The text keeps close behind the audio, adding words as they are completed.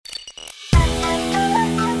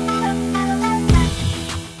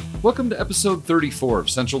Welcome to episode 34 of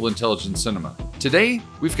Central Intelligence Cinema. Today,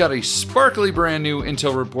 we've got a sparkly brand new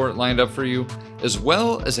Intel report lined up for you, as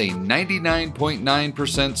well as a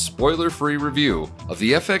 99.9% spoiler-free review of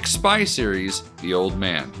the FX spy series, The Old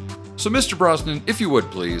Man. So Mr. Brosnan, if you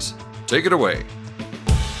would please, take it away.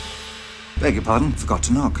 Beg your pardon, forgot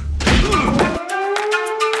to knock.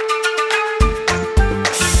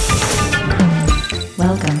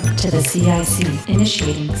 Welcome to the CIC,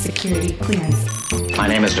 initiating security clearance. My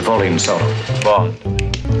name is Napoleon Solo. Bond.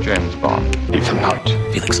 James Bond. Ethan Hunt.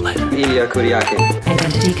 Felix Leiter. Ilya Kuryakyn.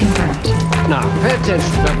 Identity confirmed. Now, pay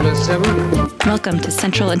attention, 007. Welcome to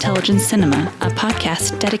Central Intelligence Cinema, a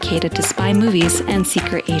podcast dedicated to spy movies and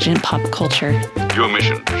secret agent pop culture. Your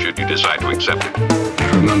mission, should you decide to accept it.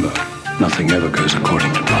 Remember, nothing ever goes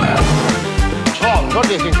according to plan. Tom, what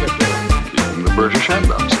do you think you're doing? Keeping the British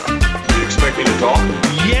hand up, sir. You expect me to talk?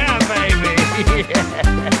 Yeah, baby!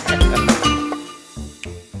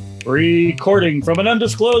 Recording from an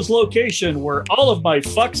undisclosed location where all of my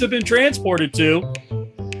fucks have been transported to,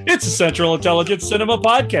 it's a Central Intelligence Cinema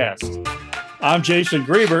podcast. I'm Jason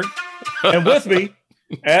Grieber, and with me,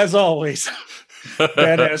 as always,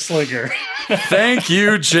 Ben Esslinger. Thank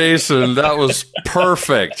you, Jason. That was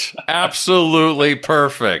perfect. Absolutely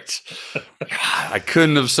perfect. God, I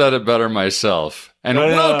couldn't have said it better myself. And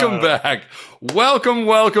welcome back.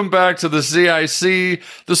 Welcome back to the CIC,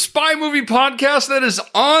 the spy movie podcast that is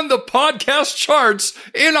on the podcast charts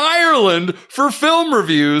in Ireland for film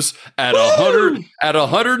reviews at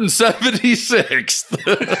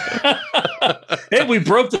 176th. Hey, we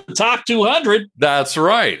broke the top 200. That's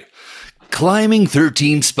right. Climbing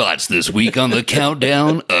 13 spots this week on the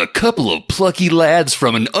countdown, a couple of plucky lads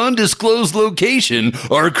from an undisclosed location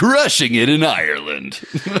are crushing it in Ireland.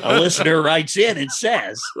 A listener writes in and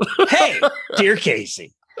says, "Hey, dear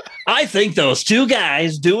Casey, I think those two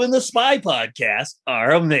guys doing the spy podcast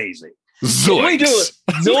are amazing. Zoinks. We do it,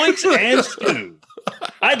 Zoinks and Stu.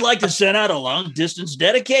 I'd like to send out a long distance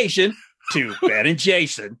dedication to Ben and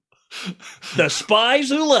Jason, the spies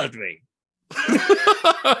who loved me.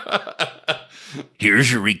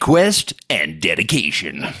 Here's your request and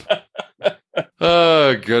dedication."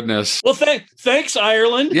 Oh, goodness. Well, thanks,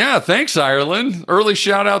 Ireland. Yeah, thanks, Ireland. Early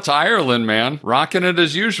shout out to Ireland, man. Rocking it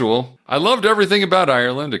as usual. I loved everything about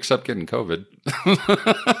Ireland except getting COVID.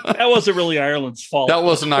 That wasn't really Ireland's fault. That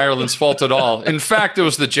wasn't Ireland's fault at all. In fact, it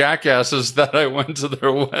was the jackasses that I went to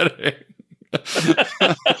their wedding.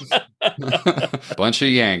 Bunch of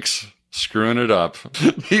Yanks screwing it up,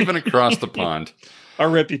 even across the pond. Our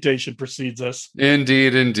reputation precedes us.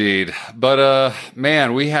 Indeed. But,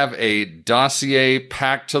 man, we have a dossier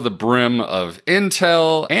packed to the brim of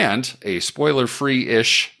intel and a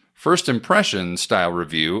spoiler-free-ish first impression style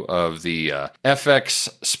review of the FX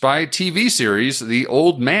spy TV series, The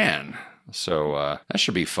Old Man. So that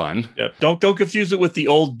should be fun. Yep. Don't confuse it with The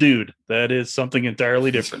Old Dude. That is something entirely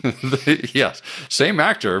different. Yes. Same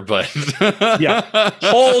actor, but... Yeah.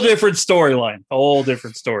 Whole different storyline.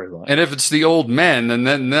 And if it's The Old Men,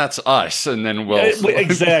 then that's us. And then we'll...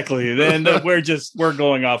 Exactly. Then we're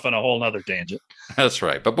going off on a whole nother tangent. That's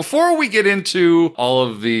right. But before we get into all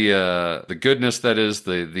of the goodness that is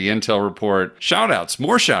the Intel report,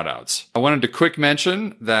 more shout outs. I wanted to quick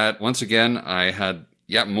mention that once again, I had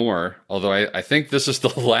yet more, although I think this is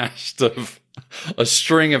the last of a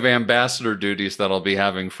string of ambassador duties that I'll be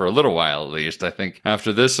having for a little while, at least. I think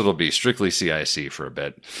after this, it'll be strictly CIC for a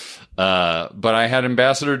bit. But I had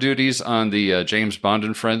ambassador duties on the James Bond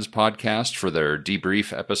and Friends podcast for their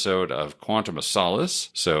debrief episode of Quantum of Solace.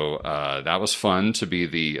 So that was fun to be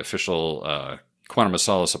the official Quantum of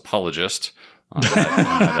Solace apologist on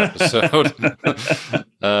that episode.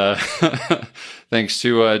 Thanks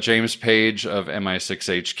to James Page of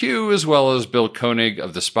MI6HQ, as well as Bill Koenig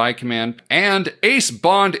of the Spy Command, and Ace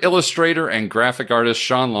Bond illustrator and graphic artist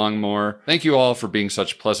Sean Longmore. Thank you all for being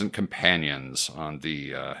such pleasant companions on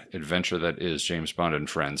the adventure that is James Bond and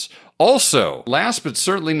Friends. Also, last but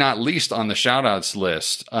certainly not least on the shout-outs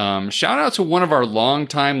list, shout out to one of our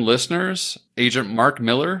longtime listeners, Agent Mark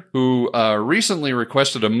Miller, who recently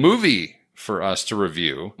requested a movie for us to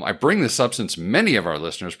review. I bring this up since many of our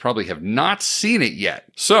listeners probably have not seen it yet.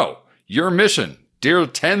 So, your mission, dear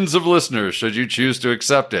tens of listeners, should you choose to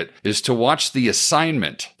accept it, is to watch The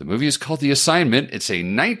Assignment. The movie is called The Assignment. It's a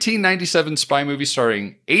 1997 spy movie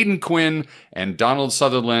starring Aidan Quinn and Donald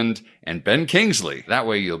Sutherland and Ben Kingsley. That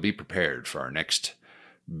way you'll be prepared for our next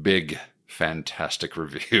big, fantastic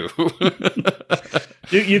review.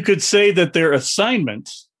 You could say that their assignment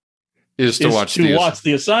is to watch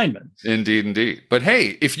the assignment. Indeed. But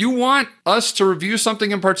hey, if you want us to review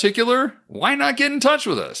something in particular, why not get in touch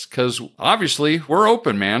with us? Because obviously we're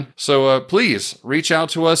open, man. So please reach out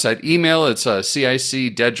to us at email. It's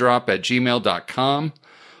cicdeaddrop@gmail.com.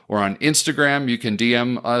 Or on Instagram, you can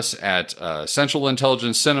DM us at Central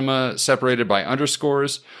Intelligence Cinema, separated by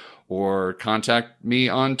underscores. Or contact me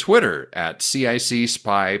on Twitter at CIC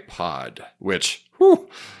Spy Pod, which,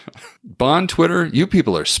 Bond Twitter, you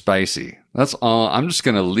people are spicy. That's all. I'm just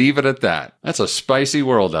going to leave it at that. That's a spicy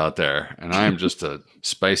world out there, and I'm just a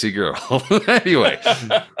spicy girl. Anyway,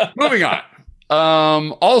 moving on.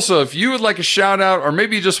 Also, if you would like a shout out, or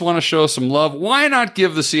maybe you just want to show some love, why not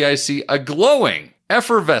give the CIC a glowing,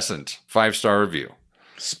 effervescent 5-star review?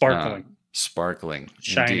 Sparkling.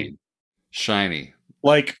 Shiny. Indeed. Shiny.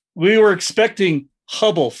 Like, we were expecting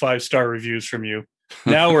Hubble 5-star reviews from you.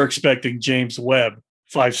 Now we're expecting James Webb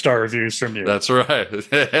 5-star reviews from you. That's right.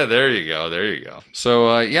 There you go.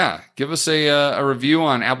 So, give us a review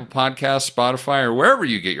on Apple Podcasts, Spotify, or wherever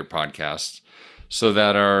you get your podcasts, so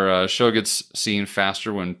that our show gets seen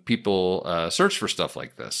faster when people search for stuff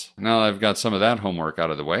like this. Now that I've got some of that homework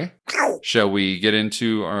out of the way, shall we get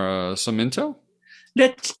into some info?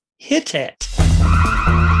 Let's hit it.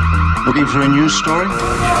 Looking for a news story?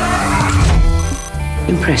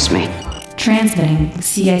 Impress me. Transmitting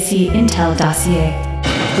CIC Intel dossier.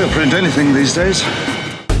 They'll print anything these days.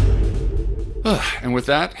 And with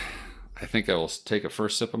that, I think I will take a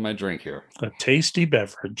first sip of my drink here. A tasty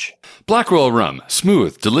beverage. Blackwell rum,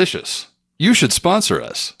 smooth, delicious. You should sponsor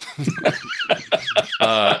us.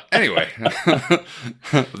 Anyway,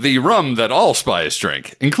 the rum that all spies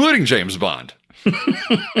drink, including James Bond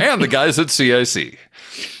and the guys at CIC.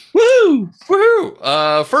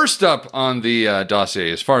 Woohoo! First up on the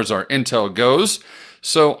dossier, as far as our intel goes,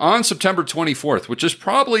 so on September 24th, which is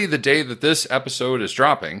probably the day that this episode is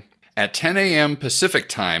dropping, at 10 a.m. Pacific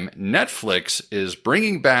time, Netflix is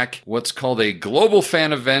bringing back what's called a global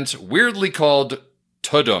fan event, weirdly called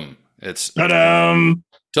Tudum. It's Tudum.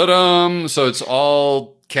 So it's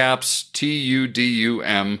all caps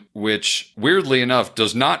TUDUM, which weirdly enough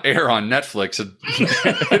does not air on Netflix. It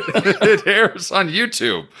airs on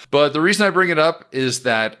YouTube. But the reason I bring it up is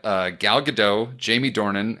that Gal Gadot, Jamie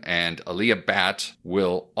Dornan, and Aaliyah Bhatt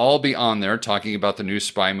will all be on there talking about the new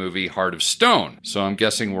spy movie Heart of Stone. So I'm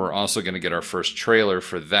guessing we're also going to get our first trailer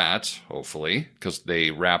for that, hopefully, because they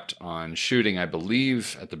wrapped on shooting, I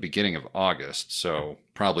believe, at the beginning of August. So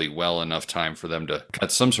probably well enough time for them to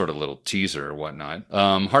cut some sort of little teaser or whatnot.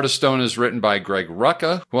 Heart of Stone is written by Greg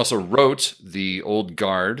Rucka, who also wrote The Old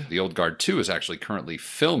Guard. The Old Guard 2 is actually currently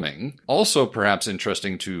filming. Also, perhaps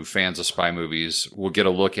interesting to fans of spy movies, we'll get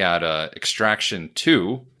a look at Extraction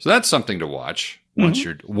 2. So that's something to watch once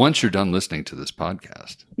you're done listening to this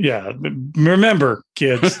podcast. Yeah, remember,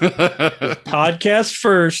 kids, podcast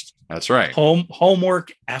first. That's right.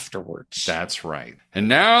 Homework afterwards. That's right. And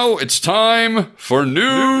now it's time for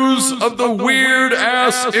news of the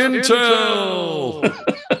weird-ass intel.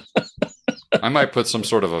 I might put some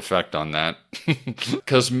sort of effect on that.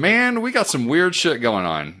 Because, man, we got some weird shit going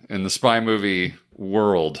on in the spy movie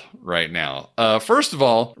world right now. First of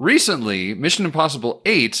all, recently, Mission Impossible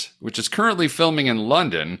 8, which is currently filming in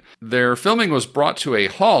London, their filming was brought to a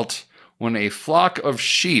halt when a flock of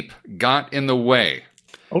sheep got in the way.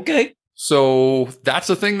 Okay. So that's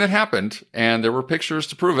a thing that happened, and there were pictures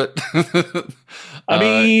to prove it. I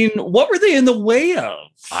mean, what were they in the way of?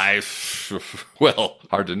 Well,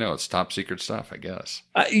 hard to know. It's top secret stuff, I guess.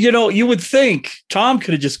 You would think Tom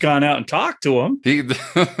could have just gone out and talked to him.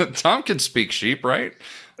 Tom can speak sheep, right?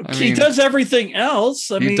 He does everything else.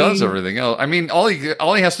 He does everything else. I mean, all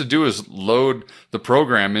he has to do is load the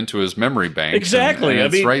program into his memory bank. Exactly.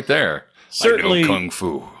 And it's right there. Certainly, I know kung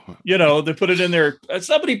fu. They put it in there.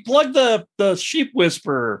 Somebody plugged the Sheep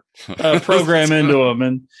Whisperer program into him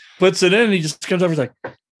and puts it in. And he just comes over and is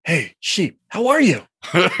like, "Hey, sheep, how are you?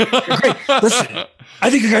 You're great. Listen, I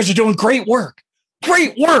think you guys are doing great work.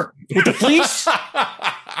 Great work with the police.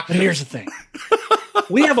 But here's the thing: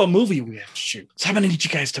 we have a movie we have to shoot. So I'm going to need you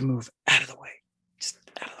guys to move out of the way. Just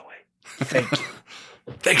out of the way. Thank you.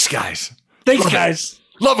 Thanks, guys.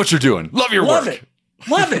 Love what you're doing. Love your work.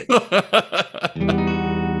 Love it.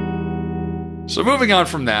 So moving on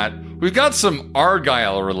from that, we've got some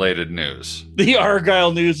Argyle-related news. The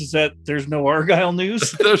Argyle news is that there's no Argyle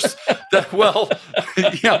news?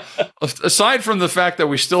 Yeah. Aside from the fact that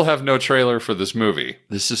we still have no trailer for this movie,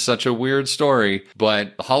 this is such a weird story,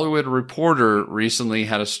 but The Hollywood Reporter recently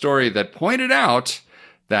had a story that pointed out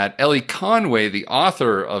that Ellie Conway, the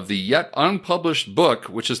author of the yet unpublished book,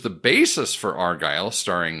 which is the basis for Argylle,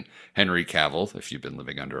 starring Henry Cavill, if you've been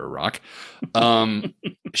living under a rock,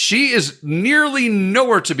 she is nearly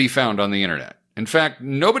nowhere to be found on the internet. In fact,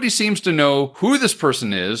 nobody seems to know who this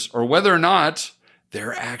person is or whether or not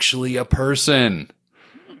they're actually a person.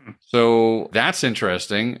 So that's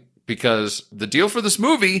interesting because the deal for this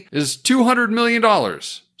movie is $200 million.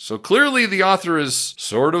 So clearly the author is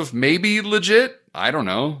sort of maybe legit. I don't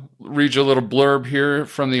know. Read you a little blurb here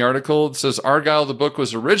from the article. It says Argylle, the book,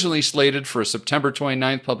 was originally slated for a September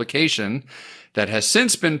 29th publication that has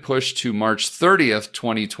since been pushed to March 30th,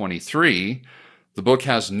 2023. The book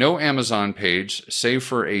has no Amazon page, save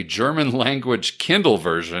for a German language Kindle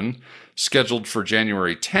version scheduled for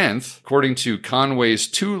January 10th. According to Conway's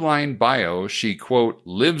 2-line bio, she, quote,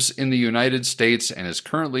 lives in the United States and is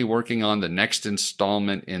currently working on the next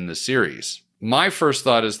installment in the series. My first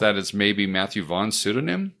thought is that it's maybe Matthew Vaughn's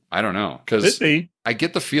pseudonym. I don't know. Because I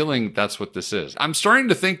get the feeling that's what this is. I'm starting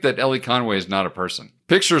to think that Ellie Conway is not a person.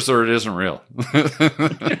 Pictures or it isn't real.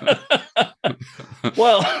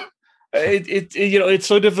 Well, it's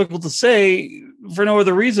so difficult to say for no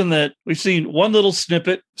other reason that we've seen one little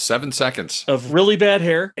snippet, 7 seconds of really bad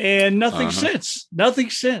hair, and nothing since. Nothing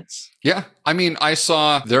since. Yeah. I mean, I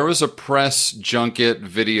saw there was a press junket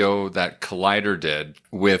video that Collider did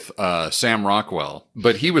with Sam Rockwell,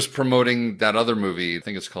 but he was promoting that other movie. I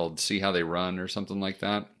think it's called See How They Run or something like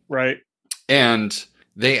that. Right. And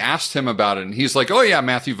they asked him about it, and he's like, oh, yeah,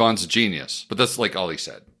 Matthew Vaughn's a genius. But that's like all he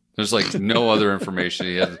said. There's like no other information.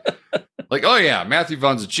 He had like, oh, yeah, Matthew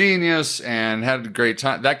Vaughn's a genius and had a great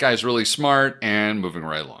time. That guy's really smart and moving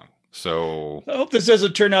right along. So I hope this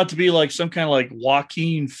doesn't turn out to be like some kind of like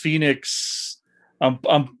Joaquin Phoenix.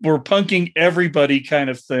 We're punking everybody kind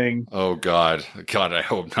of thing. Oh, God, I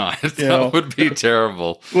hope not. That would be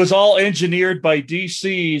terrible. It was all engineered by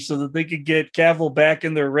DC so that they could get Cavill back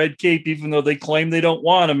in their red cape, even though they claim they don't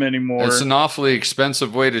want him anymore. It's an awfully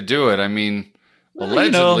expensive way to do it. I mean,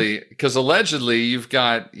 allegedly, because allegedly you've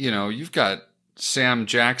got Sam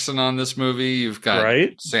Jackson on this movie. You've got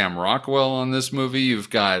Sam Rockwell on this movie.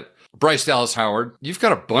 You've got Bryce Dallas Howard. You've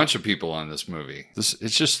got a bunch of people on this movie.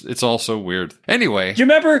 It's all so weird. Anyway. Do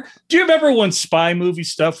you remember when spy movie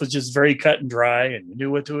stuff was just very cut and dry and you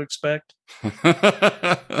knew what to expect?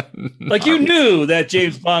 Like you knew that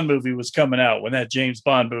James Bond movie was coming out when that James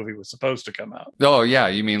Bond movie was supposed to come out. Oh yeah,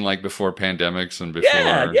 you mean like before pandemics and before?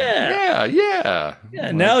 Yeah.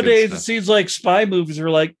 Nowadays it seems like spy movies are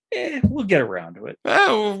like, we'll get around to it.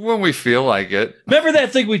 When we feel like it. Remember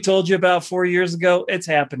that thing we told you about 4 years ago? It's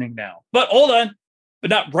happening now. But hold on, but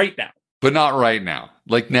not right now. But not right now.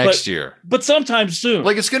 Like next year. But sometime soon.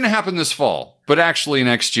 Like it's going to happen this fall, but actually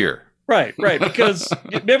next year. Right. Because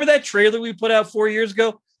remember that trailer we put out 4 years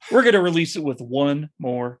ago? We're going to release it with one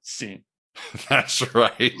more scene. That's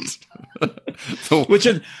right. Which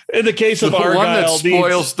in the case of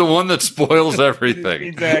Argylle, the one that spoils everything.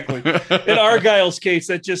 Exactly. In Argyle's case,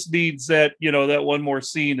 that just means that, that one more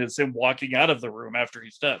scene is him walking out of the room after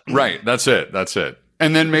he's done. Right. That's it.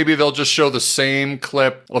 And then maybe they'll just show the same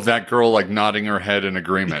clip of that girl like nodding her head in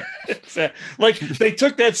agreement. Like they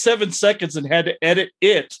took that 7 seconds and had to edit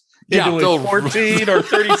it into a 14 or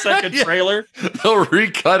 30-second trailer. They'll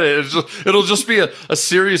recut it. It'll just be a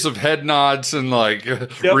series of head nods and like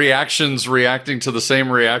reactions reacting to the same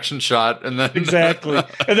reaction shot. And then exactly.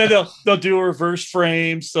 And then they'll do a reverse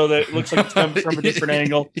frame so that it looks like it's coming from a different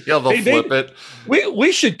angle. Yeah, they'll flip it.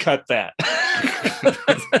 We should cut that.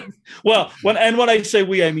 Well, when I say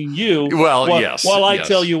we, I mean you. Yes. While I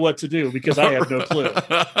tell you what to do, because I have no clue.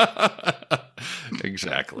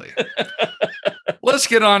 Exactly. Let's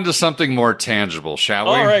get on to something more tangible, shall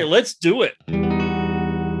we? All right, let's do it.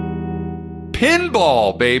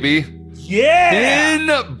 Pinball, baby. Yeah.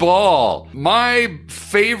 Pinball. My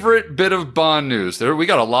favorite bit of Bond news. We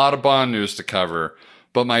got a lot of Bond news to cover,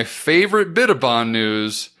 but my favorite bit of Bond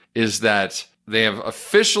news is that they have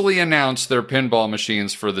officially announced their pinball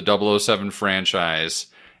machines for the 007 franchise,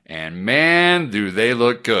 and man, do they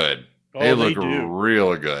look good. They look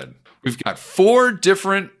real good. We've got 4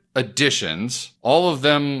 different editions. All of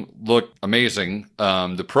them look amazing.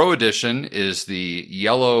 The Pro Edition is the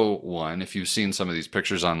yellow one, if you've seen some of these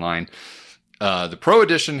pictures online. The Pro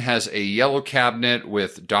Edition has a yellow cabinet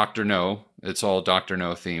with Dr. No. It's all Dr.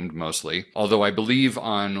 No themed mostly. Although I believe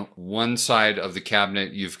on one side of the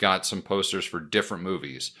cabinet, you've got some posters for different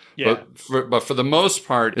movies. Yeah. But for the most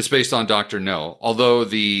part, it's based on Dr. No. Although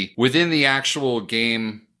within the actual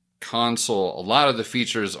game console, a lot of the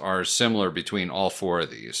features are similar between all 4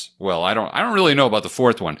 of these. Well, I don't really know about the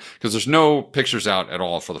 4th one because there's no pictures out at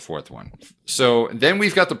all for the 4th one. So then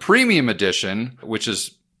we've got the Premium Edition, which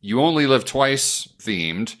is You Only Live Twice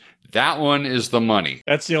themed, that one is the money.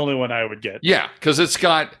 That's the only one I would get. Yeah, because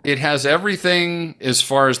it has everything as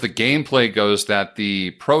far as the gameplay goes that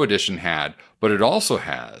the Pro Edition had, but it also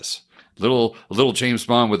has a little James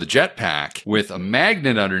Bond with a jetpack with a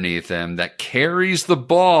magnet underneath him that carries the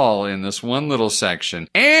ball in this one little section.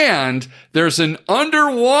 And there's an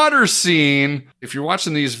underwater scene. If you're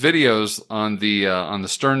watching these videos on the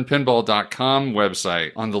sternpinball.com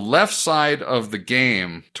website, on the left side of the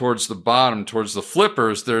game, towards the bottom, towards the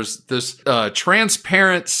flippers, there's this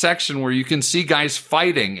transparent section where you can see guys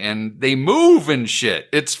fighting and they move and shit.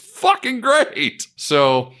 It's fucking great.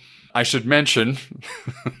 So I should mention...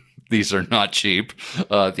 These are not cheap.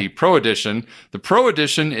 The Pro Edition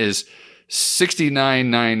is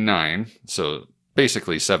 $69.99, so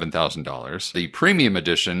basically $7,000. The Premium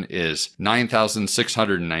Edition is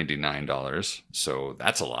 $9,699, so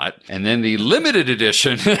that's a lot. And then the Limited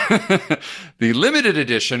Edition,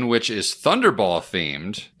 which is Thunderball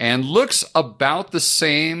themed and looks about the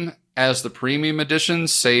same as the Premium Edition,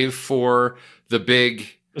 save for the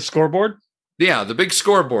scoreboard. Yeah, the big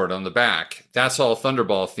scoreboard on the back. That's all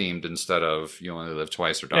Thunderball themed instead of You Only Live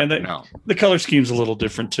Twice or Dr. No. The color scheme's a little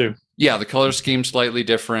different too. Yeah, the color scheme's slightly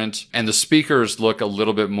different. And the speakers look a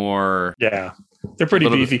little bit more... Yeah, they're pretty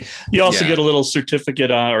beefy. You also get a little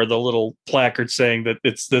certificate or the little placard saying that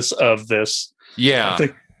it's this of this. Yeah.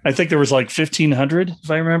 I think there was like 1,500,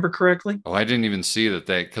 if I remember correctly. Oh, I didn't even see that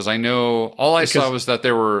because I know... All I saw was that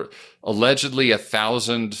there were allegedly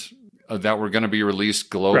 1,000... that were going to be released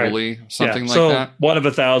globally, something like that. So 1 of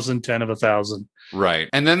 1,000, 10 of 1,000. Right.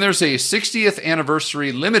 And then there's a 60th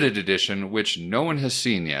anniversary limited edition, which no one has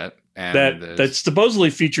seen yet. And that supposedly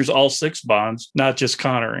features all 6 Bonds, not just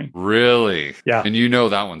Connery. Really? Yeah. And you know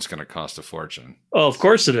that one's going to cost a fortune. Oh, of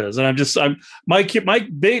course it is. And my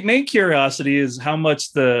main curiosity is how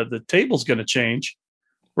much the table's going to change,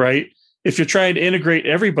 right? If you're trying to integrate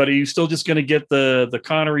everybody, you're still just going to get the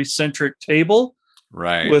Connery-centric table.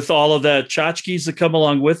 Right. With all of that tchotchkes that come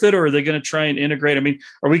along with it, or are they going to try and integrate? I mean,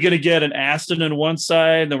 are we going to get an Aston on one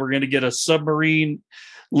side, and then we're going to get a submarine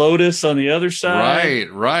Lotus on the other side?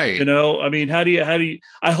 Right. You know, I mean, how do you,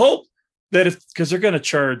 I hope that because they're going to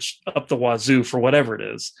charge up the wazoo for whatever it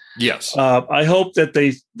is. Yes. I hope that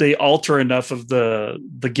they alter enough of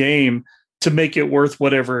the game to make it worth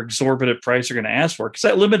whatever exorbitant price they're going to ask for. Because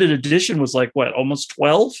that limited edition was like, what, almost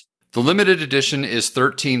 12? The limited edition is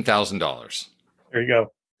 $13,000. There you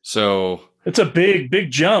go. So it's a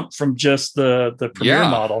big jump from just the premier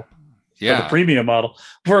model. Yeah. The premium model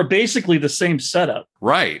for basically the same setup.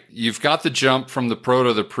 Right. You've got the jump from the Pro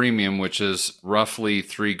to the Premium, which is roughly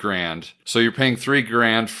 $3,000. So you're paying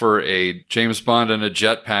 $3,000 for a James Bond and a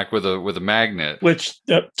jetpack with a magnet. Which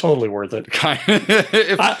totally worth it. I'm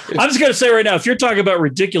just going to say right now, if you're talking about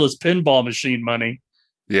ridiculous pinball machine money,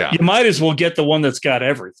 yeah, you might as well get the one that's got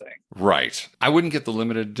everything. Right. I wouldn't get the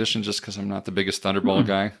limited edition just because I'm not the biggest Thunderball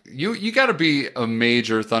guy. You got to be a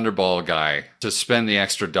major Thunderball guy to spend the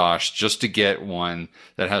extra dosh just to get one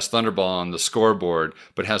that has Thunderball on the scoreboard,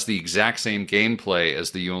 but has the exact same gameplay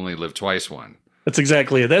as the You Only Live Twice one. That's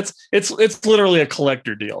exactly it. It's literally a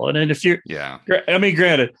collector deal. And then if you're, I mean,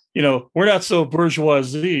 granted, you know, we're not so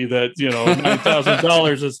bourgeoisie that, you know,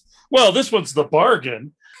 $9,000 is, well, this one's the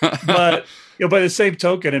bargain, but. You know, by the same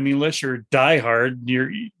token, I mean, unless you're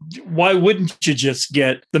diehard, why wouldn't you just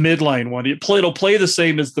get the midline one? It'll play the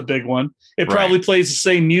same as the big one. It probably plays the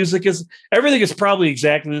same music as everything is probably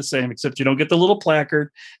exactly the same, except you don't get the little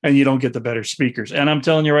placard and you don't get the better speakers. And I'm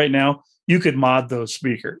telling you right now, you could mod those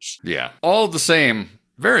speakers. Yeah, all the same,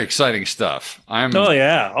 very exciting stuff. Oh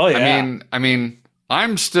yeah. I mean.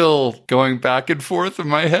 I'm still going back and forth in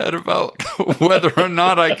my head about whether or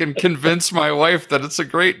not I can convince my wife that it's a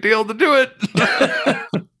great deal to do it.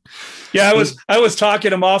 Yeah, I was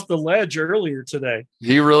talking him off the ledge earlier today.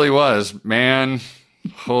 He really was, man.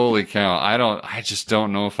 Holy cow. I just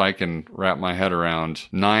don't know if I can wrap my head around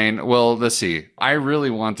 9. Well, let's see. I really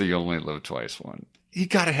want the You Only Live Twice one. You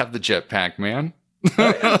got to have the jetpack, man.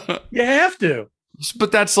 You have to.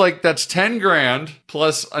 But that's $10,000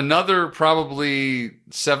 plus another probably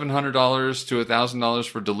 $700 to $1,000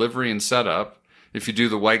 for delivery and setup. If you do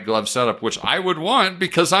the white glove setup, which I would want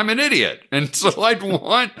because I'm an idiot. And so I'd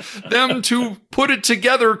want them to put it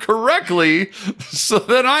together correctly so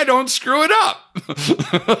that I don't screw it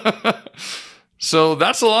up. So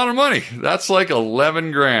that's a lot of money. That's like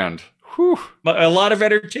 $11,000. Whew. A lot of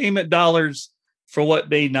entertainment dollars for what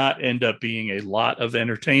may not end up being a lot of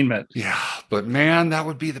entertainment. Yeah, but man, that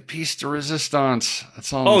would be the piece de resistance.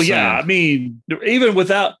 That's all. Oh, yeah. I mean, even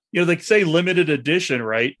without, you know, they say limited edition,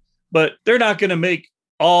 right? But they're not going to make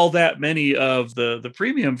all that many of the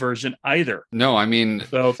premium version either. No, I mean,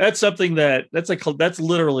 So that's something that's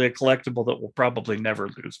literally a collectible that will probably never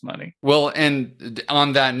lose money. well, and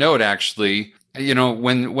on that note, actually, you know,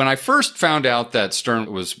 when I first found out that Stern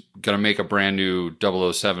was going to make a brand new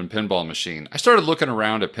 007 pinball machine, I started looking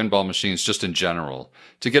around at pinball machines just in general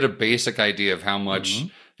to get a basic idea of how much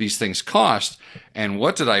these things cost. And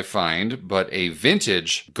what did I find but a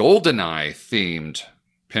vintage GoldenEye themed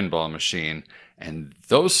pinball machine? And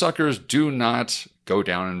those suckers do not go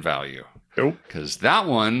down in value. Nope. Because that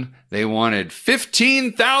one, they wanted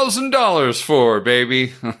 $15,000 for,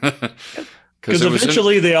 baby. Because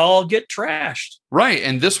eventually they all get trashed. Right,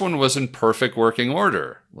 and this one was in perfect working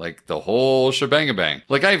order, like the whole shebang-a-bang.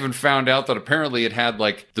 Like I even found out that apparently it had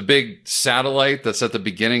like the big satellite that's at the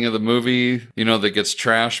beginning of the movie, you know, that gets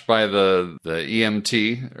trashed by the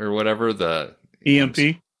EMT or whatever, the EMP.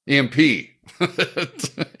 EMP.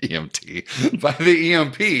 EMT. By the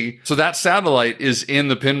EMP. So that satellite is in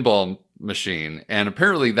the pinball machine, and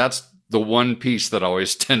apparently that's the one piece that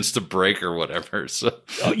always tends to break or whatever. So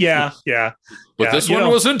Yeah. But this one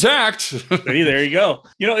was intact. See, there you go.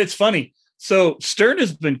 You know, it's funny. So Stern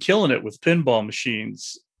has been killing it with pinball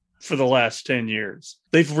machines for the last 10 years.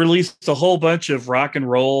 They've released a whole bunch of rock and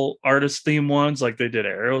roll artist theme ones, like they did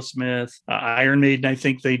Aerosmith, Iron Maiden, I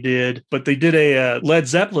think they did. But they did a Led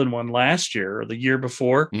Zeppelin one last year or the year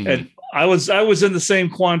before. Mhm. And I was in the same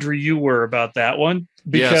quandary you were about that one,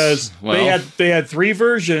 because Yes, well. they had three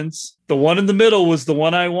versions. The one in the middle was the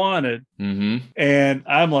one I wanted. Mm-hmm. And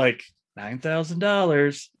I'm like,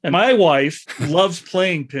 $9,000. And my wife loves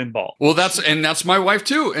playing pinball. Well, that's my wife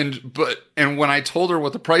too. And when I told her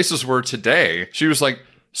what the prices were today, she was like,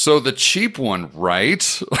 "So the cheap one,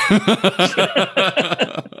 right?"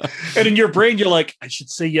 And in your brain, you're like, I should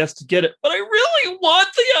say yes to get it, but I really want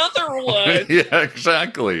the other one. Yeah,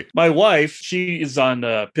 exactly. My wife, she is on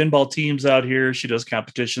pinball teams out here. She does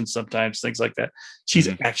competitions sometimes, things like that. She's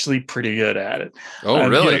actually pretty good at it. Oh,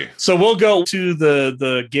 really? You know, so we'll go to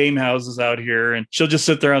the game houses out here, and she'll just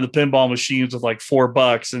sit there on the pinball machines with like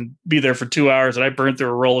 $4 and be there for 2 hours. And I burned through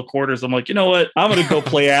a roll of quarters. I'm like, you know what? I'm going to go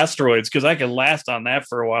play Asteroids because I can last on that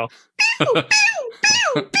for a while. Pew,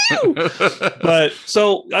 pew, pew, pew. But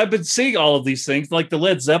so I've been seeing all of these things, like the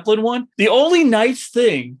Led Zeppelin one. The only nice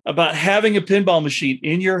thing about having a pinball machine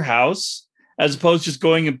in your house, as opposed to just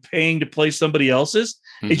going and paying to play somebody else's,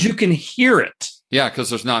 is you can hear it. Yeah, because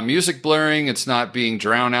there's not music blaring. It's not being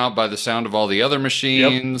drowned out by the sound of all the other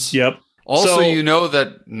machines. Yep. Also, So- you know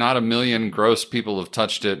that not a million gross people have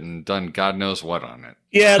touched it and done God knows what on it.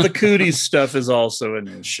 Yeah, the cooties stuff is also an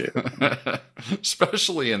issue.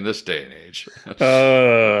 Especially in this day and age.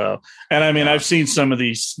 And I mean, I've seen some of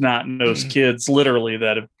these snot-nosed kids literally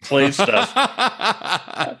that have played stuff.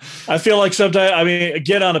 I feel like sometimes, I mean,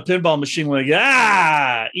 get on a pinball machine like,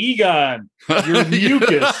 Egon, you're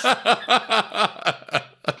mucus.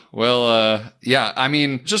 Well, yeah, I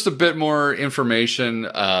mean, just a bit more information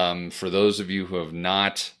for those of you who have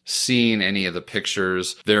not seen any of the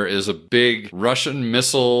pictures. There is a big Russian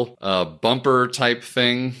missile bumper type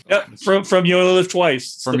thing. Yep, from You Only Live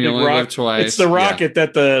Twice. It's From the You big Only Live Twice, It's the yeah. rocket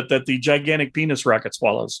that the gigantic penis rocket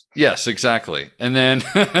swallows. Yes, exactly. And then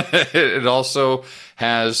it also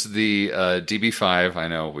has the DB5. I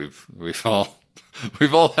know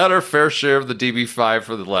we've all had our fair share of the DB5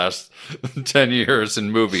 for the last 10 years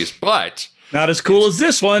in movies, but not as cool as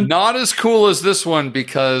this one. Not as cool as this one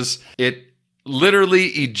because it literally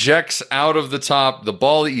ejects out of the top. The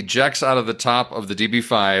ball ejects out of the top of the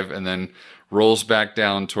DB5 and then rolls back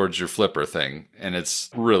down towards your flipper thing. And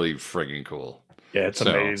it's really friggin' cool. Yeah, it's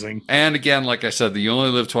amazing. And again, like I said, the You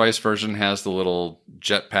Only Live Twice version has the little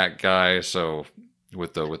jetpack guy. So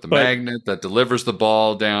with the magnet that delivers the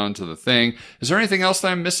ball down to the thing. Is there anything else that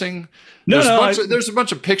I'm missing? There's a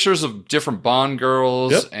bunch of pictures of different Bond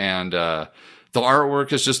girls, and the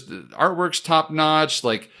artwork's top notch.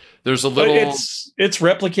 Like there's a little. It's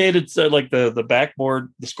replicated. So like the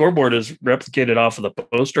backboard, the scoreboard is replicated off of the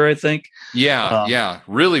poster, I think. Yeah,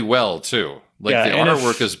 really well too. Like Yeah, the and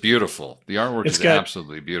artwork is beautiful. The artwork is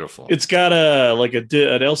absolutely beautiful. It's got an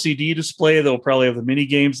LCD display that will probably have the mini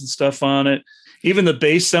games and stuff on it. Even the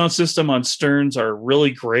bass sound system on Sterns are really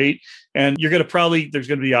great. And there's going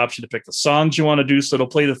to be the option to pick the songs you want to do. So it'll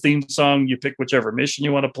play the theme song. You pick whichever mission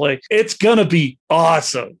you want to play. It's going to be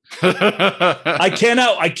awesome. I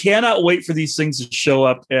cannot wait for these things to show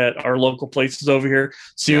up at our local places over here.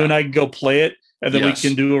 So you and I can go play it. And then we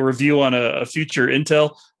can do a review on a future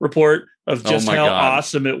Intel report of just how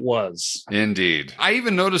awesome it was. Indeed. I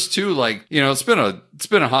even noticed too, like, you know, it's been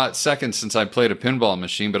a hot second since I played a pinball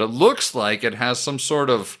machine, but it looks like it has some sort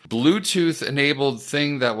of Bluetooth enabled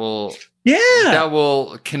thing that will Yeah. that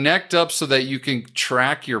will connect up so that you can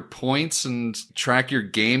track your points and track your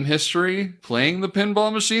game history playing the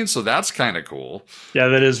pinball machine. So that's kind of cool. Yeah,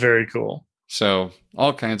 that is very cool. So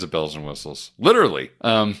all kinds of bells and whistles, literally.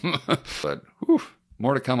 But whew,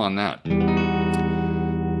 more to come on that.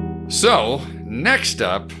 So next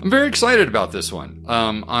up, I'm very excited about this one.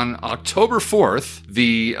 On October 4th,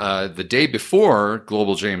 the day before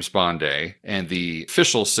Global James Bond Day and the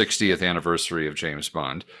official 60th anniversary of James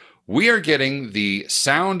Bond, we are getting the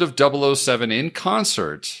Sound of 007 in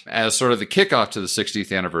concert as sort of the kickoff to the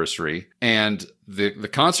 60th anniversary. And the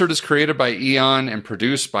concert is created by Eon and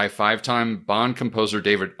produced by 5-time Bond composer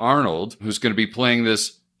David Arnold, who's going to be playing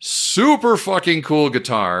this super fucking cool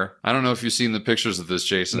guitar. I don't know if you've seen the pictures of this,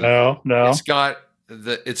 Jason. No. It's got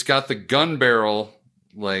the gun barrel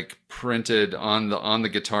like printed on the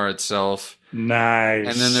guitar itself. Nice.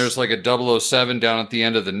 And then there's like a 007 down at the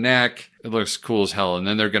end of the neck. It looks cool as hell. And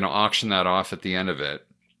then they're going to auction that off at the end of it.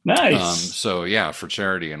 Nice. So yeah, for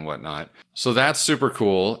charity and whatnot. So that's super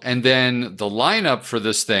cool. And then the lineup for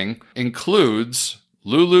this thing includes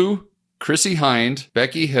Lulu, Chrissy Hind,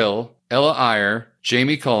 Becky Hill, Ella Eyre,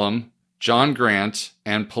 Jamie Cullum, John Grant,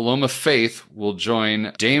 and Paloma Faith will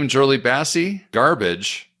join Dame Shirley Bassey,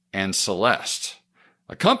 Garbage, and Celeste,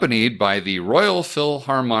 accompanied by the Royal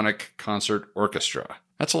Philharmonic Concert Orchestra.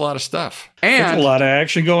 That's a lot of stuff. And there's a lot of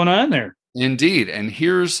action going on there. Indeed. And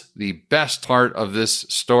here's the best part of this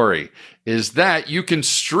story is that you can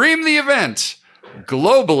stream the event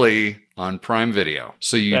globally on Prime Video.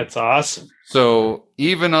 That's awesome. So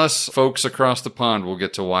even us folks across the pond will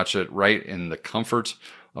get to watch it right in the comfort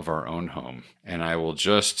of our own home. And I will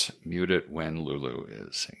just mute it when Lulu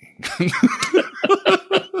is singing.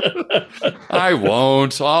 I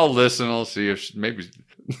won't. I'll listen. I'll see if maybe...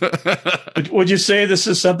 Would you say this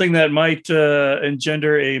is something that might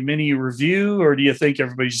engender a mini review, or do you think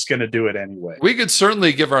everybody's just going to do it anyway? We could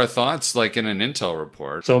certainly give our thoughts like in an Intel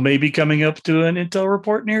report. So maybe coming up to an Intel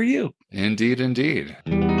report near you. Indeed.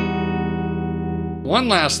 One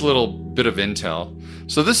last little bit of intel.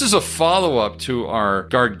 So this is a follow-up to our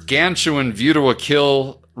gargantuan View to a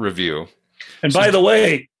Kill review. And by the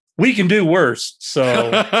way, we can do worse.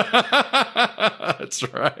 So that's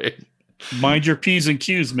right. Mind your P's and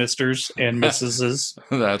Q's, misters and missuses.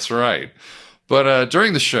 That's right. But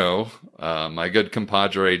during the show, my good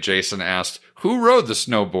compadre Jason asked who rode the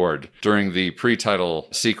snowboard during the pre-title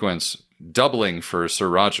sequence doubling for Sir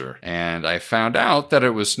Roger. And I found out that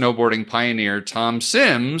it was snowboarding pioneer Tom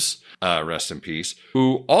Sims, rest in peace,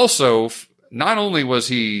 who also, not only was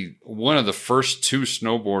he one of the first two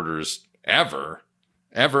snowboarders ever,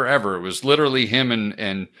 it was literally him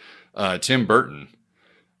and Tim Burton,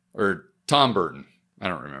 or Tom Burton. I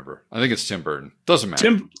don't remember. I think it's Tim Burton. Doesn't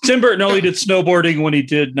matter. Tim Burton only did snowboarding when he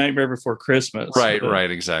did Nightmare Before Christmas.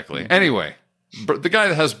 Right, exactly. Anyway, the guy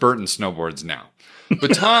that has Burton snowboards now.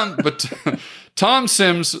 But Tom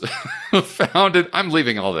Sims founded Sims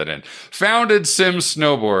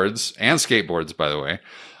Snowboards and Skateboards, by the way.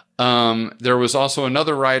 There was also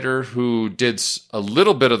another rider who did a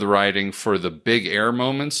little bit of the riding for the big air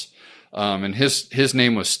moments. And his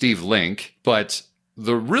name was Steve Link. But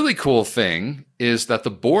the really cool thing is that the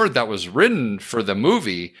board that was ridden for the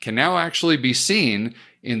movie can now actually be seen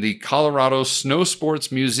in the Colorado Snow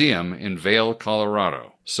Sports Museum in Vail,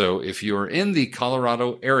 Colorado. So if you're in the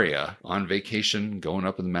Colorado area on vacation, going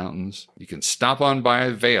up in the mountains, you can stop on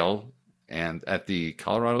by Vail and at the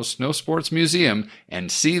Colorado Snow Sports Museum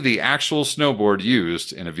and see the actual snowboard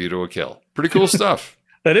used in A View to a Kill. Pretty cool stuff.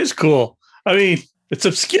 That is cool. I mean, it's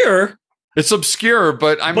obscure.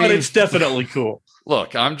 But it's definitely cool.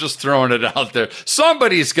 Look, I'm just throwing it out there.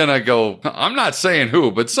 Somebody's going to go, I'm not saying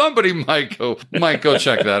who, but somebody might go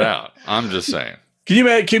check that out. I'm just saying. Can you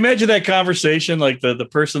imagine that conversation? Like the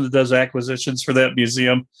person that does acquisitions for that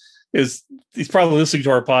museum he's probably listening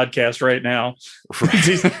to our podcast right now.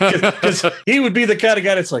 Because he would be the kind of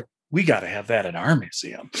guy that's like, we got to have that in our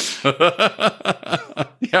museum.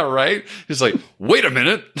 Yeah, right? He's like, wait a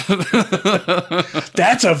minute.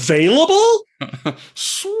 That's available?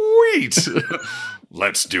 Sweet.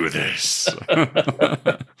 Let's do this.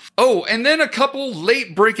 Oh, and then a couple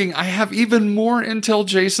late breaking. I have even more intel,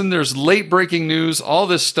 Jason. There's late breaking news. All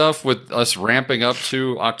this stuff with us ramping up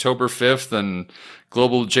to October 5th and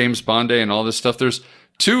Global James Bond Day and all this stuff. There's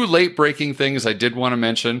two late breaking things I did want to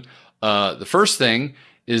mention. The first thing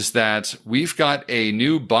is that we've got a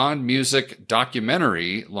new Bond music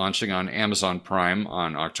documentary launching on Amazon Prime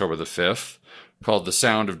on October the 5th called The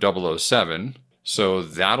Sound of 007. So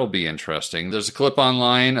that'll be interesting. There's a clip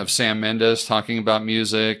online of Sam Mendes talking about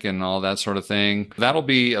music and all that sort of thing. That'll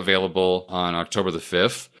be available on October the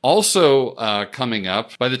 5th. Also coming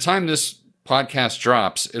up, by the time this podcast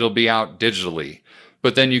drops, it'll be out digitally.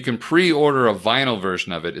 But then you can pre-order a vinyl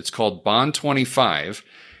version of it. It's called Bond 25,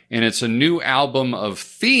 and it's a new album of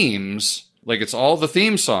themes, like it's all the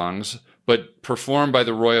theme songs, but performed by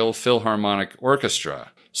the Royal Philharmonic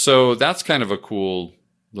Orchestra. So that's kind of a cool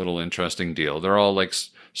little interesting deal. They're all like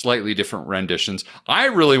slightly different renditions. I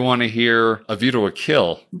really want to hear A View to a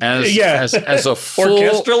Kill as a full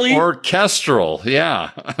orchestral.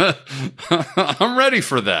 Yeah. I'm ready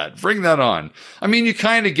for that. Bring that on. I mean, you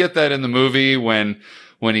kind of get that in the movie when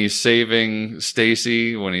he's saving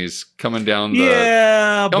Stacy, when he's coming down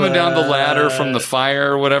the ladder from the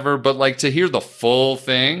fire or whatever, but like to hear the full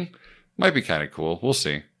thing might be kind of cool. We'll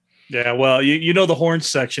see. Yeah, well, you know the horn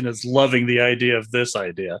section is loving the idea of this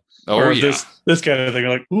idea. Oh, or yeah. This kind of thing.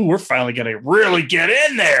 Like, ooh, we're finally going to really get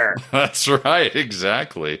in there. That's right.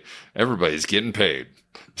 Exactly. Everybody's getting paid.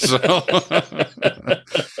 So,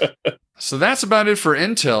 so that's about it for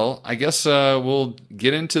Intel. I guess we'll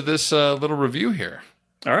get into this little review here.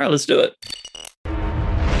 All right, let's do it.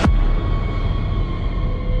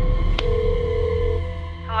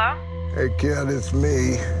 Hello? Hey, kid, it's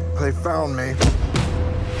me. They found me.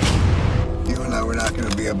 You and I were not going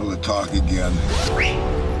to be able to talk again.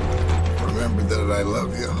 Remember that I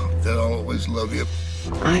love you, that I'll always love you.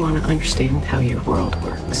 I want to understand how your world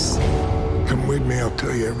works. Come with me, I'll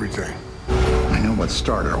tell you everything. I know what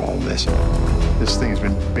started all this. This thing's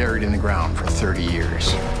been buried in the ground for 30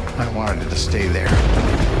 years. I wanted it to stay there.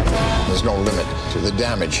 There's no limit to the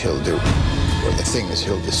damage he'll do, or the things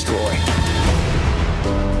he'll destroy.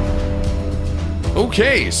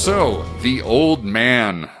 Okay, so The Old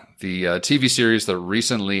Man, the TV series that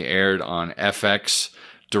recently aired on FX,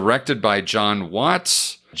 directed by John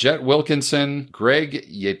Watts, Jet Wilkinson, Greg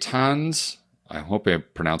Yetans, I hope I'm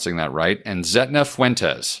pronouncing that right, and Zetna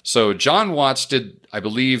Fuentes. So John Watts did, I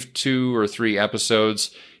believe, 2 or 3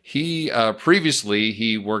 episodes. He previously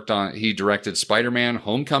he directed Spider-Man: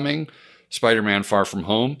 Homecoming, Spider-Man: Far From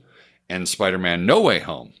Home, and Spider-Man: No Way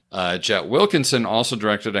Home. Jet Wilkinson also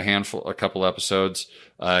directed a couple episodes.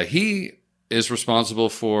 He is responsible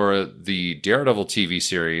for the Daredevil TV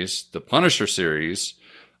series, the Punisher series,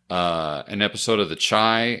 an episode of The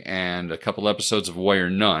Chi, and a couple episodes of Warrior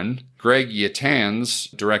Nun. Greg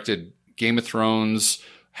Yetans directed Game of Thrones,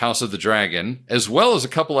 House of the Dragon, as well as a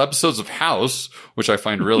couple episodes of House, which I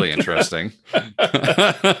find really interesting.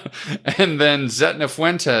 And then Zetna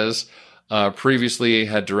Fuentes previously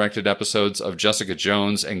had directed episodes of Jessica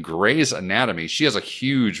Jones and Grey's Anatomy. She has a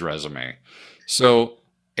huge resume. So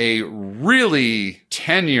a really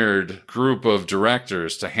tenured group of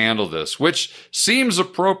directors to handle this, which seems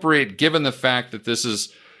appropriate given the fact that this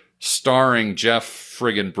is starring Jeff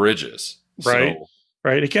friggin' Bridges. Right. So,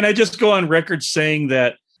 right. Can I just go on record saying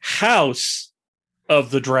that House of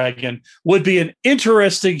the Dragon would be an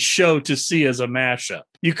interesting show to see as a mashup?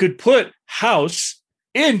 You could put House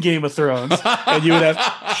in Game of Thrones and you would have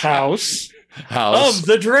House of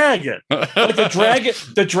the Dragon. Like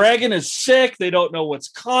the dragon is sick. They don't know what's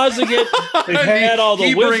causing it. They've had all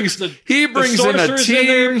the wizards. He brings in a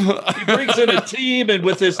team. He brings in a team, and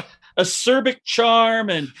with his acerbic charm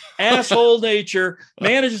and asshole nature,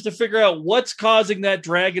 manages to figure out what's causing that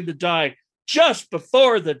dragon to die just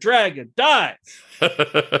before the dragon dies.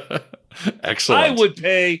 Excellent.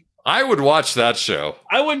 I would watch that show.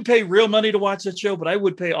 I wouldn't pay real money to watch that show, but I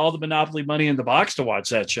would pay all the Monopoly money in the box to watch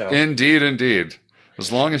that show. Indeed, indeed.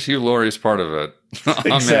 As long as Hugh Laurie's part of it.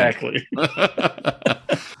 Exactly.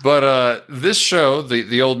 But this show,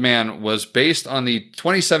 The Old Man, was based on the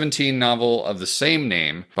 2017 novel of the same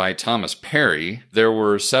name by Thomas Perry. There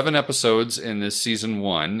were 7 episodes in this season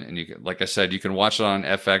 1. And like I said, you can watch it on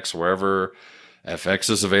FX, wherever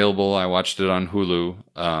FX is available. I watched it on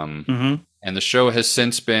Hulu. And the show has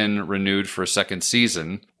since been renewed for a second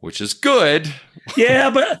season, which is good. Yeah,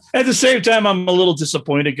 but at the same time, I'm a little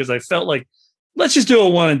disappointed because I felt like, let's just do a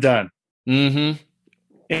one and done. Mm-hmm.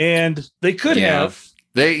 And they could have.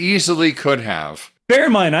 They easily could have. Bear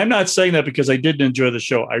in mind, I'm not saying that because I didn't enjoy the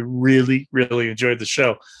show. I really, really enjoyed the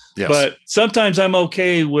show. Yes. But sometimes I'm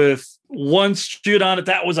okay with one shoot on it.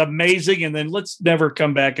 That was amazing. And then let's never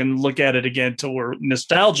come back and look at it again till we're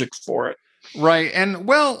nostalgic for it. Right. And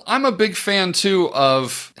well, I'm a big fan too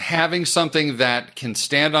of having something that can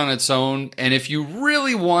stand on its own. And if you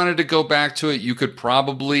really wanted to go back to it, you could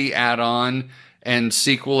probably add on and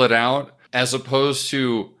sequel it out, as opposed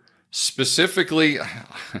to specifically,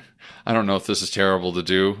 I don't know if this is terrible to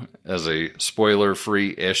do as a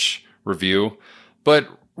spoiler-free-ish review, but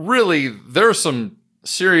really, there are some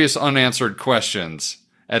serious unanswered questions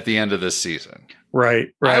at the end of this season.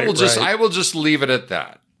 Right. I will just leave it at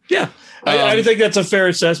that. Yeah. I think that's a fair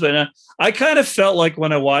assessment. I kind of felt like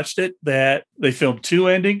when I watched it that they filmed 2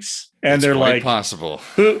 endings, and they're like, possible.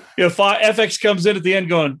 If FX comes in at the end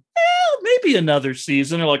going, well, maybe another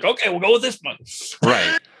season, they're like, okay, we'll go with this one.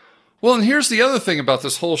 Right. Well, and here's the other thing about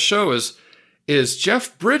this whole show is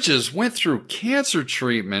Jeff Bridges went through cancer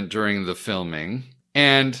treatment during the filming,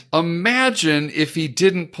 and imagine if he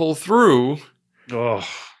didn't pull through. Oh.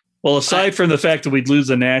 Well, aside from the fact that we'd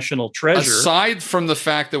lose a national treasure. Aside from the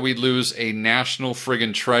fact that we'd lose a national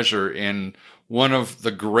friggin' treasure in one of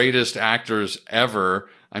the greatest actors ever.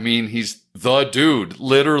 I mean, he's the dude,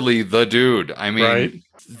 literally the dude. I mean,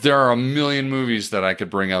 There are a million movies that I could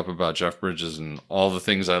bring up about Jeff Bridges and all the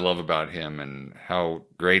things I love about him and how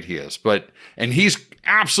great he is. And he's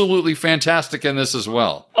absolutely fantastic in this as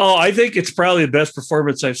well. Oh, I think it's probably the best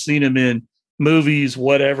performance I've seen him in. Movies,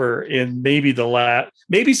 whatever, in maybe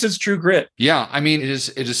maybe since True Grit. Yeah, I mean, it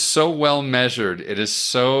is so well measured. It is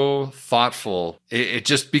so thoughtful. It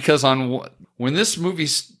just because when this movie,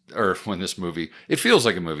 it feels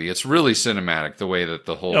like a movie. It's really cinematic the way that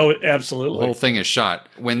the whole thing is shot.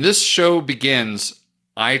 When this show begins,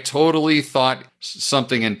 I totally thought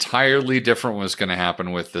something entirely different was going to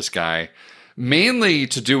happen with this guy, mainly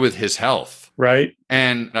to do with his health. Right.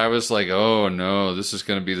 And I was like, oh no, this is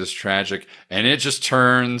going to be this tragic. And it just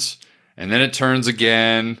turns, and then it turns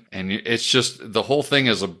again. And it's just, the whole thing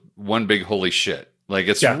is one big holy shit. Like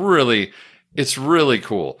it's really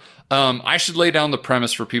cool. I should lay down the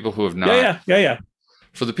premise for people who have not. Yeah.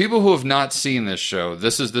 For the people who have not seen this show,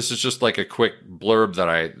 this is just like a quick blurb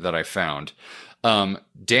that I found.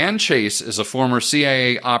 Dan Chase is a former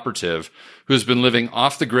CIA operative who's been living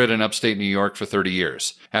off the grid in upstate New York for 30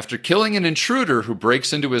 years. After killing an intruder who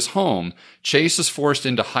breaks into his home, Chase is forced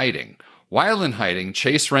into hiding. While in hiding,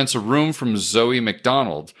 Chase rents a room from Zoe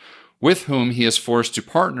McDonald, with whom he is forced to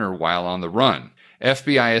partner while on the run.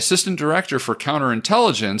 FBI Assistant Director for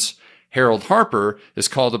Counterintelligence, Harold Harper, is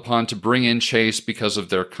called upon to bring in Chase because of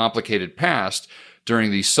their complicated past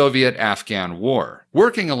during the Soviet-Afghan War.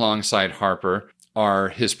 Working alongside Harper are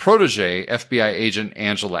his protege, FBI agent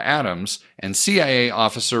Angela Adams, and CIA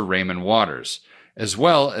officer Raymond Waters, as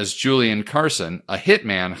well as Julian Carson, a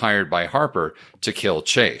hitman hired by Harper to kill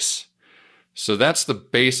Chase. So that's the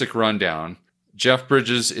basic rundown. Jeff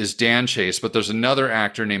Bridges is Dan Chase, but there's another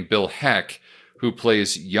actor named Bill Heck who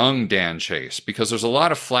plays young Dan Chase, because there's a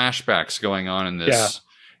lot of flashbacks going on in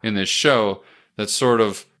this show that sort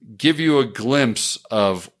of give you a glimpse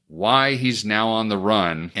of why he's now on the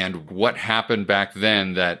run and what happened back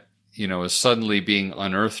then that, is suddenly being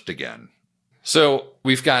unearthed again. So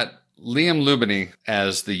we've got Liam Lubany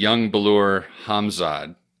as the young Balur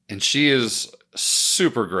Hamzad, and she is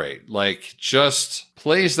super great. Like, just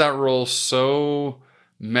plays that role so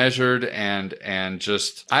measured and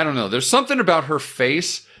just, I don't know. There's something about her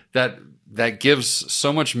face that gives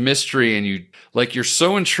so much mystery, and you're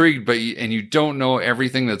so intrigued, and you don't know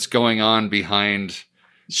everything that's going on behind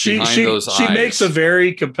those eyes. She makes a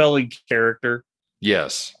very compelling character.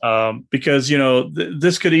 Yes. Because,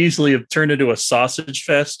 this could easily have turned into a sausage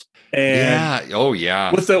fest. And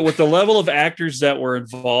with the level of actors that were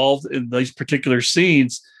involved in these particular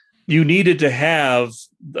scenes, you needed to have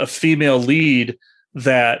a female lead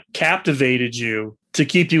that captivated you to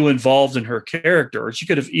keep you involved in her character. Or she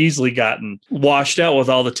could have easily gotten washed out with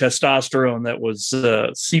all the testosterone that was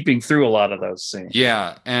seeping through a lot of those scenes.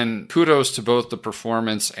 Yeah, and kudos to both the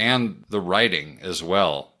performance and the writing as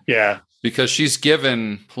well. Yeah. Because she's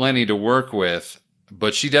given plenty to work with,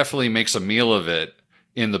 but she definitely makes a meal of it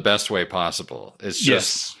in the best way possible. She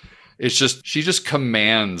just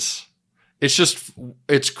commands.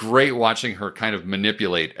 It's great watching her kind of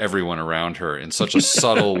manipulate everyone around her in such a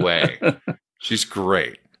subtle way. She's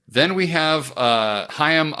great. Then we have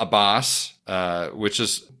Hayam Abbas,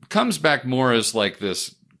 which comes back more as like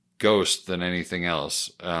this ghost than anything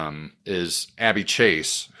else, is Abby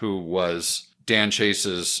Chase, who was Dan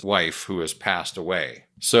Chase's wife, who has passed away.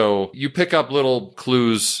 So you pick up little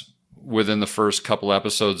clues within the first couple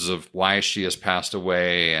episodes of why she has passed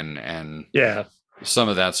away and some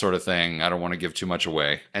of that sort of thing. I don't want to give too much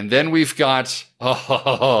away. And then we've got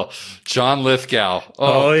John Lithgow.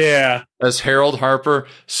 Oh, yeah. As Harold Harper.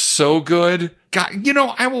 So good. God,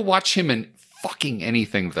 I will watch him in fucking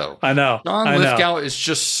anything, though. I know. John Lithgow is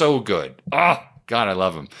just so good. Oh, God, I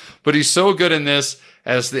love him. But he's so good in this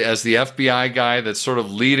as the FBI guy that's sort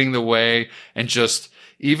of leading the way, and just,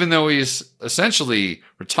 even though he's essentially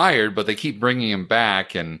retired, but they keep bringing him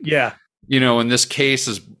back. And, in this case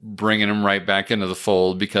is bringing him right back into the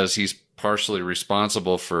fold because he's partially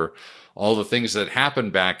responsible for all the things that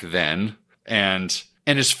happened back then. And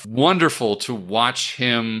it's wonderful to watch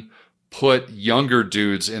him put younger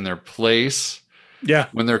dudes in their place. Yeah.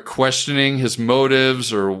 When they're questioning his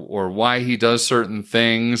motives or why he does certain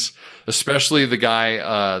things, especially the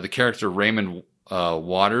guy, the character Raymond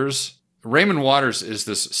Waters. Raymond Waters is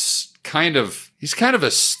this he's kind of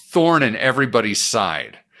a thorn in everybody's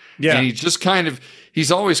side. Yeah. And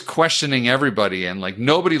he's always questioning everybody, and like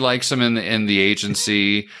nobody likes him in the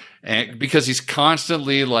agency. And because he's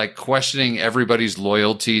constantly like questioning everybody's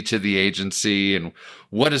loyalty to the agency and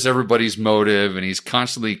what is everybody's motive. And he's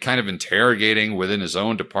constantly kind of interrogating within his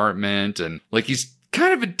own department. And like, he's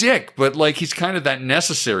kind of a dick, but like, he's kind of that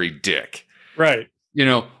necessary dick. Right. You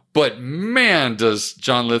know, but man, does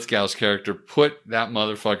John Lithgow's character put that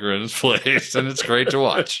motherfucker in his place, and it's great to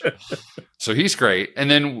watch. So he's great.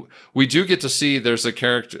 And then we do get to see there's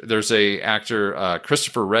a actor,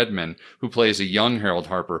 Christopher Redman, who plays a young Harold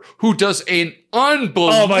Harper, who does an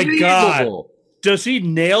unbelievable. Oh my God. Does he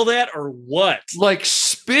nail that or what? Like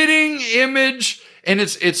spitting image. And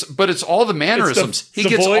it's all the mannerisms. He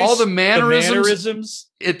gets voice, all the mannerisms.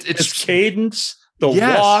 It's cadence,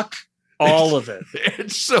 walk. All of it.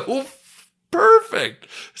 It's so perfect.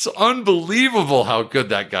 It's unbelievable how good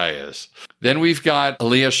that guy is. Then we've got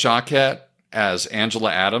Aaliyah Shawkat as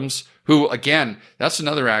Angela Adams, who, again, that's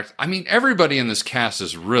another act. I mean, everybody in this cast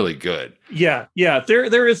is really good. Yeah.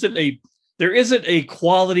 There isn't a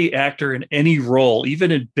quality actor in any role,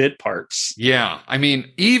 even in bit parts. Yeah. I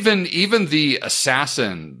mean, even the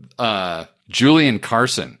assassin, Julian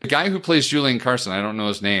Carson, the guy who plays Julian Carson, I don't know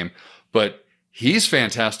his name, but he's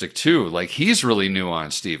fantastic too. Like, he's really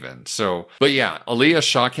nuanced even. So, but yeah, Aaliyah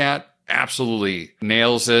Shawkat absolutely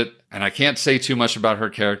nails it. And I can't say too much about her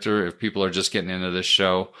character if people are just getting into this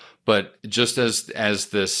show, but just as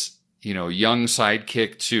this, you know, young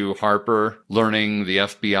sidekick to Harper, learning the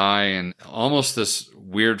FBI and almost this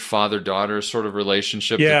weird father-daughter sort of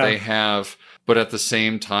relationship that they have. But at the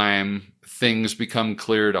same time, things become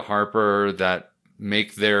clear to Harper that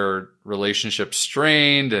make their relationship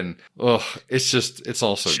strained, and it's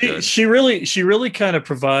also good. She really kind of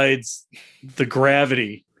provides the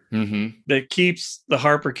gravity that keeps the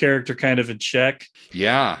Harper character kind of in check.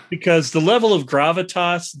 Yeah. Because the level of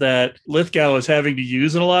gravitas that Lithgow is having to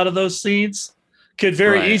use in a lot of those scenes could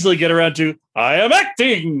very easily get around to, I am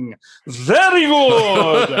acting very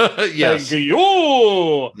good. Yes. Thank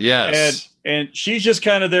you. Yes. And she's just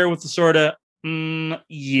kind of there with the sort of,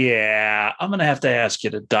 yeah, I'm going to have to ask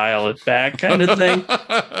you to dial it back kind of thing.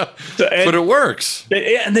 But it works.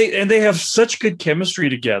 They have such good chemistry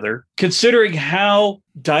together, considering how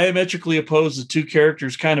diametrically opposed the two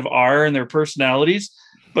characters kind of are in their personalities.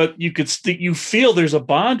 But you feel there's a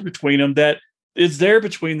bond between them that is there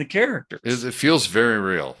between the characters. It feels very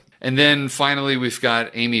real. And then finally, we've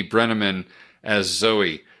got Amy Brenneman as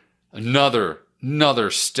Zoe. Another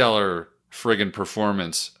stellar friggin'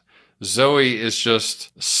 performance. Zoe is just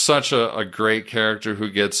such a great character who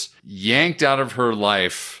gets yanked out of her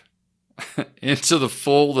life into the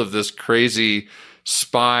fold of this crazy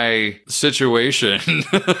spy situation.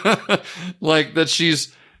 Like that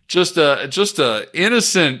she's just a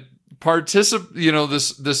innocent participant, you know,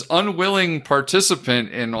 this unwilling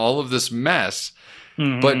participant in all of this mess.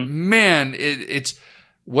 Mm-hmm. But man, it's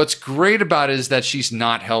what's great about it is that she's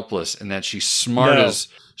not helpless and that she's smart as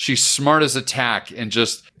a tack and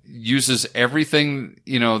just uses everything,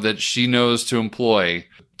 you know, that she knows to employ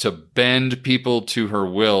to bend people to her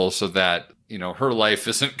will so that, you know, her life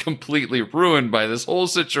isn't completely ruined by this whole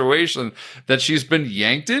situation that she's been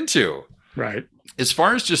yanked into. Right. As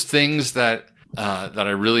far as just things that I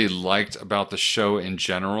really liked about the show in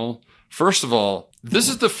general, first of all, this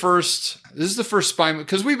is the first spy movie,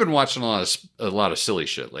 because we've been watching a lot of silly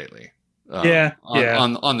shit lately.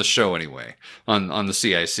 On the show anyway, on the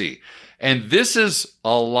CIC. And this is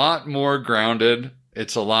a lot more grounded.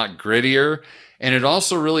 It's a lot grittier. And it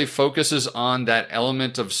also really focuses on that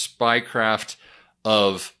element of spycraft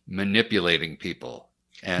of manipulating people.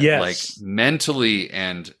 And like mentally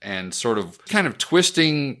and sort of kind of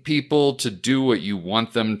twisting people to do what you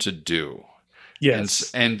want them to do. Yes.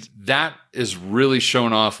 And that is really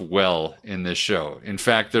shown off well in this show. In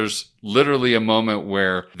fact, there's literally a moment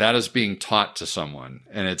where that is being taught to someone,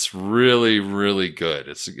 and it's really, really good.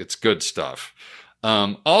 It's good stuff.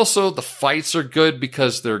 Also, the fights are good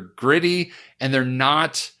because they're gritty and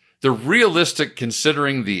they're realistic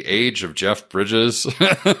considering the age of Jeff Bridges.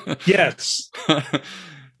 Yes.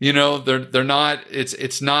 You know, they're not,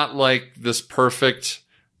 it's not like this perfect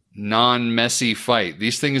non-messy fight.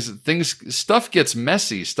 These stuff gets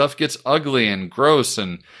messy, stuff gets ugly and gross,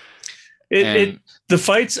 and The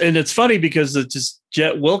fights, and it's funny because it's just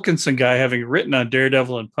Jet Wilkinson guy having written on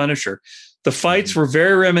Daredevil and Punisher. The fights were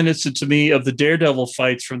very reminiscent to me of the Daredevil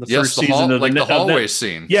fights from the first season of the hallway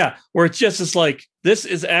scene. Yeah, where it's just it's like this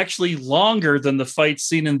is actually longer than the fight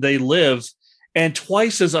scene in They Live, and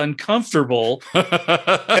twice as uncomfortable,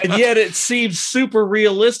 and yet it seems super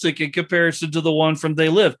realistic in comparison to the one from They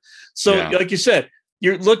Live. So, like you said,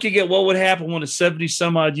 you're looking at what would happen when a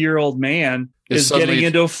 70-some-odd-year-old man is getting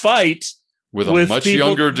into a fight with a much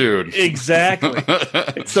younger dude. Exactly.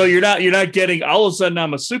 So you're not getting all of a sudden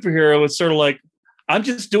I'm a superhero. It's sort of like I'm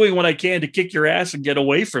just doing what I can to kick your ass and get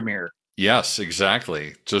away from here. Yes,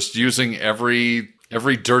 exactly. Just using every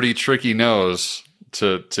dirty trick he knows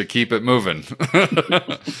to keep it moving.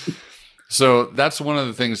 So that's one of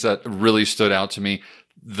the things that really stood out to me.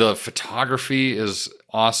 The photography is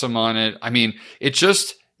awesome on it. I mean, it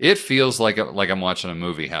feels like I'm watching a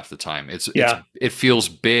movie half the time. It feels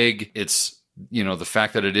big. It's, the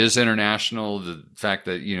fact that it is international, the fact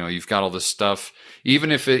that, you've got all this stuff,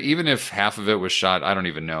 even if half of it was shot, I don't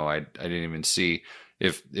even know. I didn't even see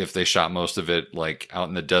if they shot most of it like out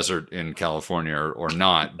in the desert in California or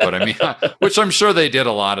not. But I mean, which I'm sure they did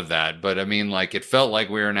a lot of that. But I mean, like it felt like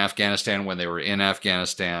we were in Afghanistan when they were in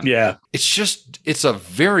Afghanistan. Yeah. It's a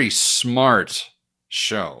very smart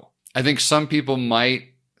show. I think some people might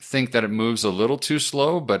think that it moves a little too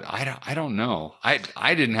slow, but I don't know. I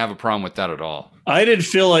didn't have a problem with that at all. I didn't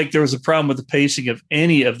feel like there was a problem with the pacing of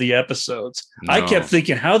any of the episodes. No. I kept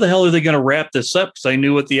thinking, how the hell are they going to wrap this up? Because I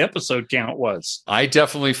knew what the episode count was. I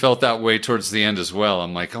definitely felt that way towards the end as well.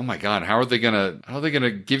 I'm like, oh my God, how are they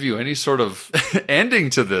gonna give you any sort of ending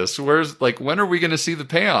to this? When are we gonna see the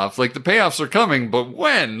payoff? Like the payoffs are coming, but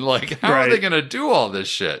when? Like, how are they gonna do all this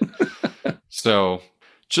shit? So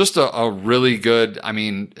just a really good, I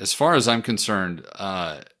mean, as far as I'm concerned,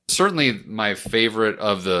 certainly my favorite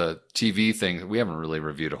of the TV thing. We haven't really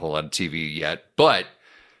reviewed a whole lot of TV yet, but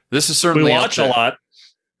this is certainly we watch a lot.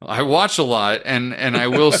 I watch a lot, and I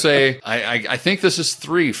will say I think this is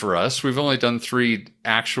 3 for us. We've only done 3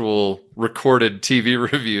 actual recorded TV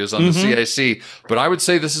reviews on the CIC, but I would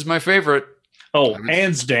say this is my favorite. Oh,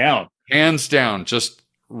 hands down. Hands down. Just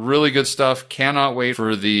really good stuff. Cannot wait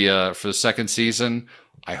for the second season.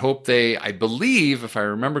 I believe, if I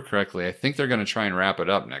remember correctly, I think they're going to try and wrap it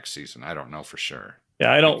up next season. I don't know for sure.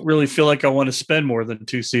 Yeah, I don't really feel like I want to spend more than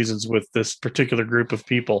 2 seasons with this particular group of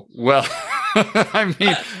people. Well, I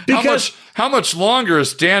mean, how much longer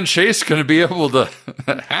is Dan Chase going to be able to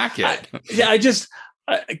hack it?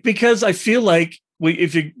 Because I feel like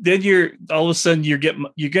you're all of a sudden you're going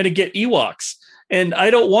to get Ewoks. And I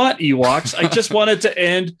don't want Ewoks. I just want it to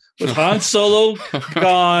end with Han Solo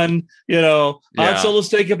gone, Han Solo's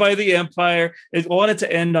taken by the Empire. I want it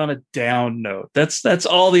to end on a down note. That's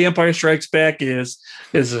all the Empire Strikes Back is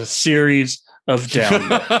a series of down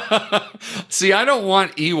notes. See, I don't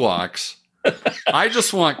want Ewoks. I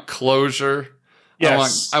just want closure.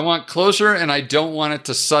 Yes. I want closure, and I don't want it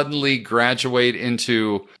to suddenly graduate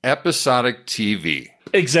into episodic TV.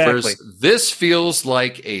 Exactly. Whereas this feels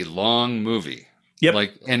like a long movie.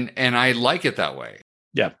 Yep. And I like it that way.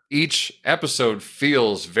 Yeah. Each episode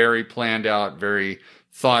feels very planned out, very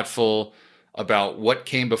thoughtful about what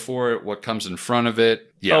came before it, what comes in front of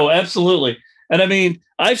it. Yeah. Oh, absolutely. And I mean,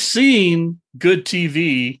 I've seen good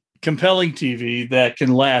TV, compelling TV that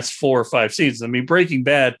can last 4 or 5 seasons. I mean, Breaking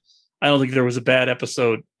Bad, I don't think there was a bad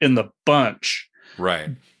episode in the bunch. Right.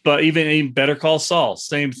 But even Better Call Saul,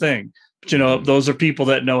 same thing. But, those are people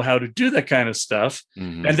that know how to do that kind of stuff.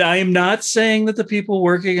 Mm-hmm. And I am not saying that the people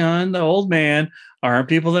working on The Old Man aren't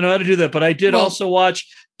people that know how to do that. But I did also watch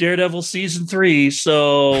Daredevil season 3.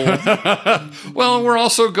 So, well, we're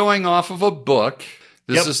also going off of a book.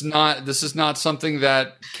 This is not something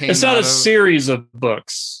that came. It's not a series of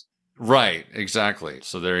books. Right. Exactly.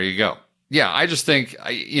 So there you go. Yeah. I just think,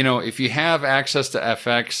 if you have access to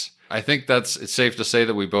FX, I think it's safe to say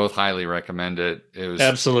that we both highly recommend it.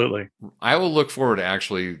 Absolutely. I will look forward to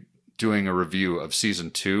actually doing a review of season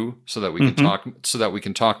 2 so that we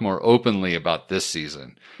can talk more openly about this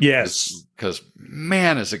season. Yes. Because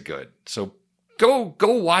man, is it good. So go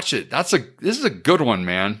watch it. This is a good one,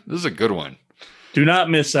 man. This is a good one. Do not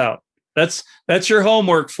miss out. That's your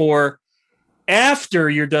homework for after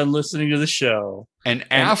you're done listening to the show. And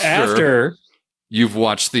after you've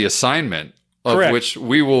watched The Assignment. Of Correct. Which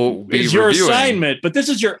we will be your reviewing. Assignment, but this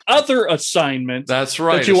is your other assignment. That's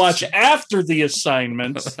right. That you watch after the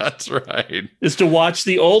assignments. That's right. Is to watch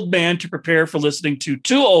The Old Man to prepare for listening to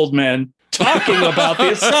 2 old men talking about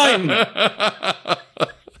The Assignment.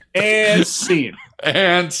 And scene.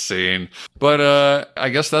 And scene. But I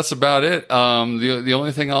guess that's about it. The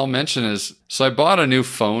only thing I'll mention is, so I bought a new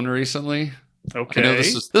phone recently. Okay. I know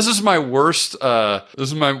this is my worst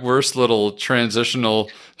little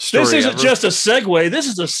transitional story. This isn't just a segue. This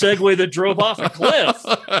is a segue that drove off a cliff.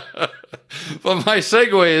 But my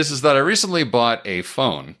segue is that I recently bought a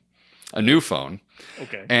new phone.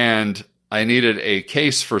 Okay. And I needed a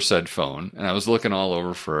case for said phone, and I was looking all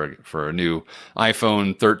over for a new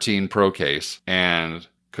iPhone 13 Pro case, and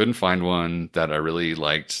couldn't find one that I really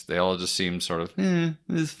liked. They all just seemed sort of,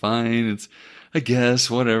 it's fine. It's, I guess,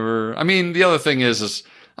 whatever. I mean, the other thing is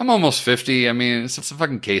I'm almost 50. I mean, it's a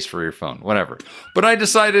fucking case for your phone, whatever. But I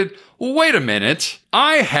decided, well, wait a minute.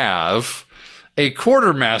 I have a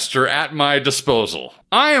quartermaster at my disposal.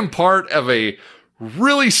 I am part of a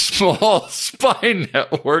really small spy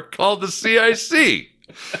network called the CIC.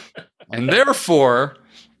 And therefore,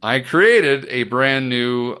 I created a brand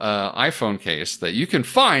new iPhone case that you can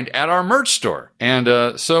find at our merch store.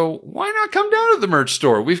 And so why not come down to the merch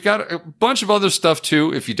store? We've got a bunch of other stuff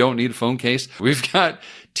too if you don't need a phone case. We've got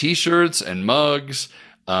t-shirts and mugs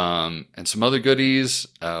and some other goodies.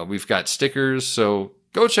 We've got stickers. So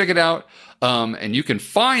go check it out. And you can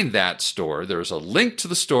find that store. There's a link to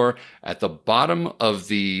the store at the bottom of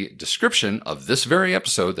the description of this very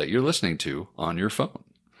episode that you're listening to on your phone.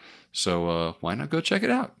 So why not go check it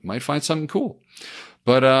out? Might find something cool.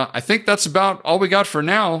 But I think that's about all we got for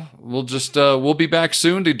now. We'll be back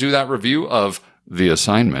soon to do that review of The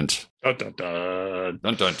Assignment. Dun, dun, dun.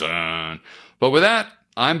 Dun, dun, dun. But with that,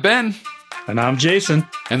 I'm Ben. And I'm Jason.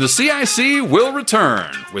 And the CIC will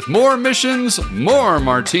return with more missions, more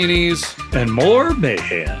martinis, and more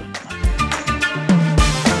mayhem.